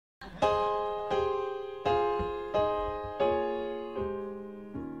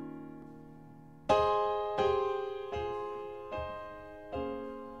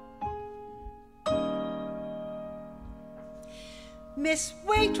Miss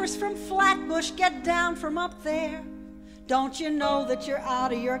Waitress from Flatbush, get down from up there. Don't you know that you're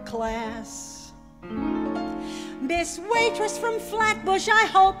out of your class? Miss Waitress from Flatbush, I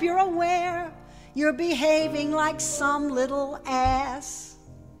hope you're aware you're behaving like some little ass.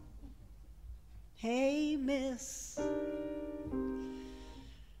 Hey, miss,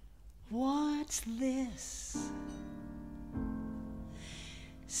 what's this?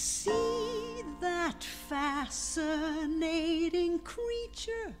 See that fascinating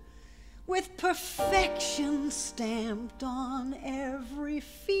creature with perfection stamped on every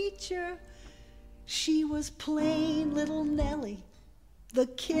feature? She was plain little Nellie, the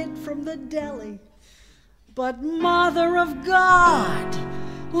kid from the deli. But Mother of God,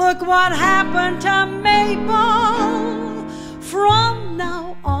 look what happened to Mabel. From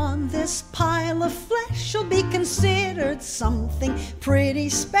now on, this pile of flesh shall be considered something pretty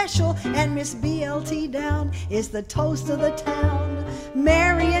special, and Miss BLT down is the toast of the town.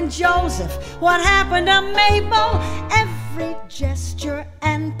 Mary and Joseph, what happened to Mabel? Every gesture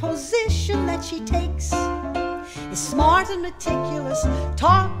and position that she takes is smart and meticulous.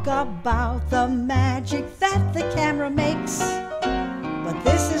 Talk about the magic that the camera makes. But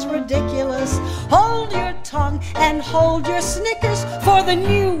this is ridiculous. Hold your tongue and hold your Snickers, for the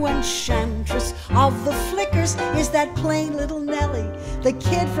new enchantress of the flickers is that plain little Nellie, the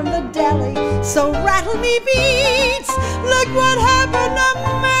kid from the deli. So rattle me beats, look what happened to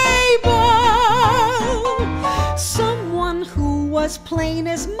Mabel. Someone who was plain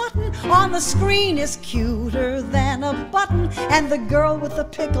as mutton on the screen is cuter than a button, and the girl with the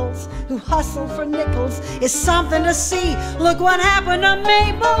pickles who hustled for nickels is something to see. Look what happened to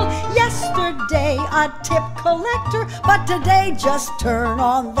Mabel. Yesterday a tip collector, but today just turn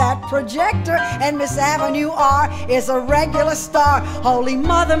on that projector and Miss Avenue R is a regular star. Holy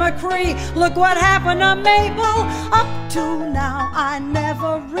Mother McCree, look what happened to Mabel. Up to now I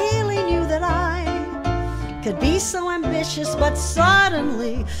never really knew that I could be so ambitious, but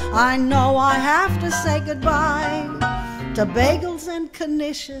suddenly I know I have to say goodbye to bagels and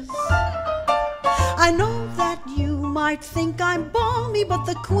knishes. I know that you might think I'm balmy, but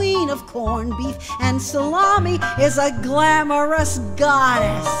the queen of corned beef and salami is a glamorous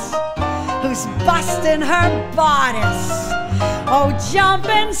goddess who's busting her bodice. Oh, jump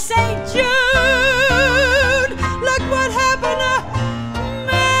and say Jude, look what happened.